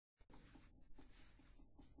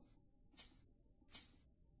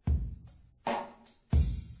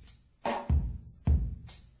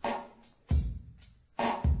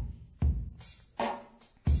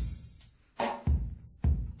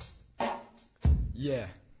Yeah.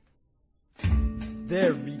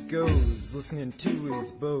 There he goes, listening to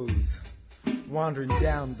his bows, wandering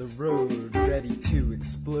down the road, ready to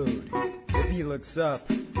explode. If he looks up,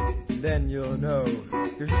 then you'll know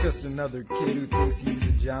here's just another kid who thinks he's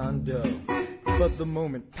a John Doe. But the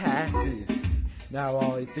moment passes, now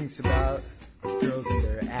all he thinks about are girls and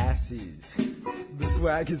their asses. The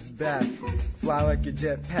swag is back, fly like a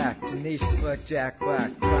jetpack, tenacious like Jack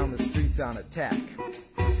Black, round the streets on attack.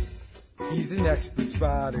 He's an expert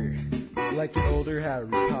spotter, like an older Harry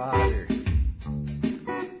Potter.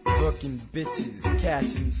 Fucking bitches,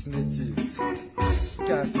 catching snitches,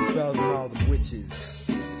 casting spells on all the witches.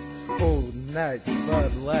 Cold nights,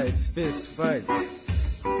 Bud Lights, fist fights.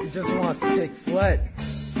 He just wants to take flight,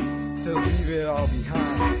 to leave it all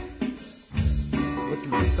behind.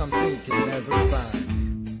 Looking for something he can never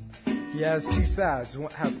find. He has two sides,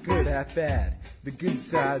 half good, half bad. The good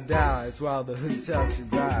side dies while the hood side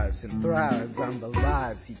survives and thrives on the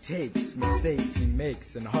lives he takes, mistakes he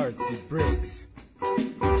makes, and hearts he breaks.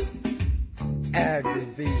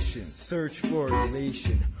 Aggravation, search for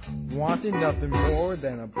elation, wanting nothing more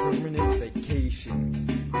than a permanent vacation.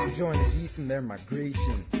 To join the geese in their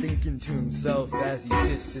migration, thinking to himself as he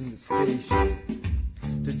sits in the station.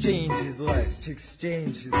 To change his life, to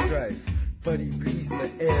exchange his strife, but he breathes the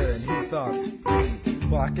air and his thoughts freeze,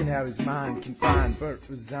 blocking out his mind, confined but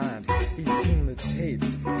resigned. He's seen the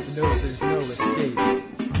tapes, and knows there's no escape.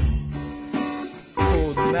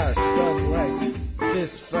 Cold nights, Bud Lights,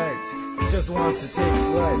 fist fights, he just wants to take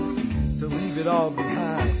flight, to leave it all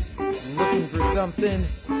behind, looking for something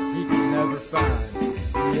he can never find.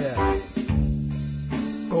 Yeah.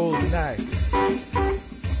 Cold nights,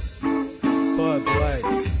 Bud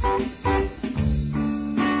Lights,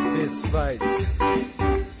 fist fights.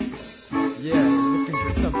 Yeah, looking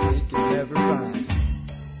for something he can never find.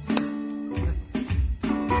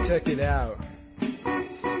 Check it out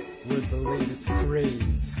with the latest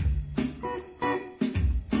craze.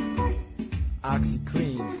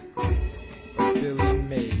 OxyClean, Billy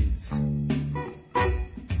Mays.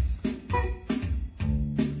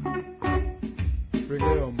 Bring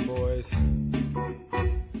it on, boys.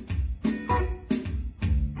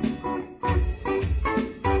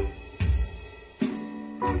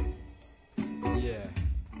 Yeah,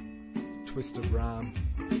 twist of rhyme.